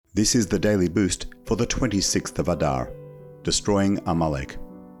This is the daily boost for the 26th of Adar, destroying Amalek.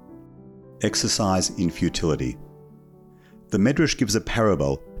 Exercise in futility. The Medrash gives a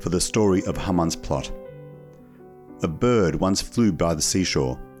parable for the story of Haman's plot. A bird once flew by the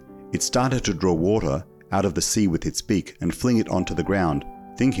seashore. It started to draw water out of the sea with its beak and fling it onto the ground,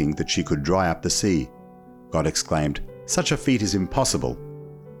 thinking that she could dry up the sea. God exclaimed, "Such a feat is impossible."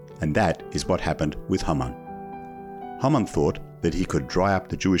 And that is what happened with Haman. Haman thought that he could dry up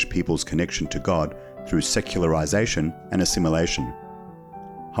the Jewish people's connection to God through secularization and assimilation.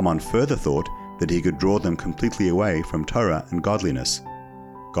 Haman further thought that he could draw them completely away from Torah and godliness.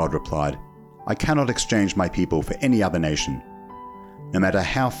 God replied, "I cannot exchange my people for any other nation." No matter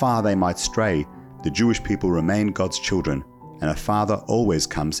how far they might stray, the Jewish people remain God's children, and a father always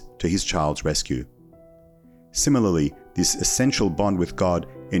comes to his child's rescue. Similarly, this essential bond with God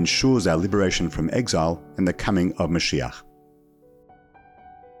ensures our liberation from exile and the coming of Moshiach.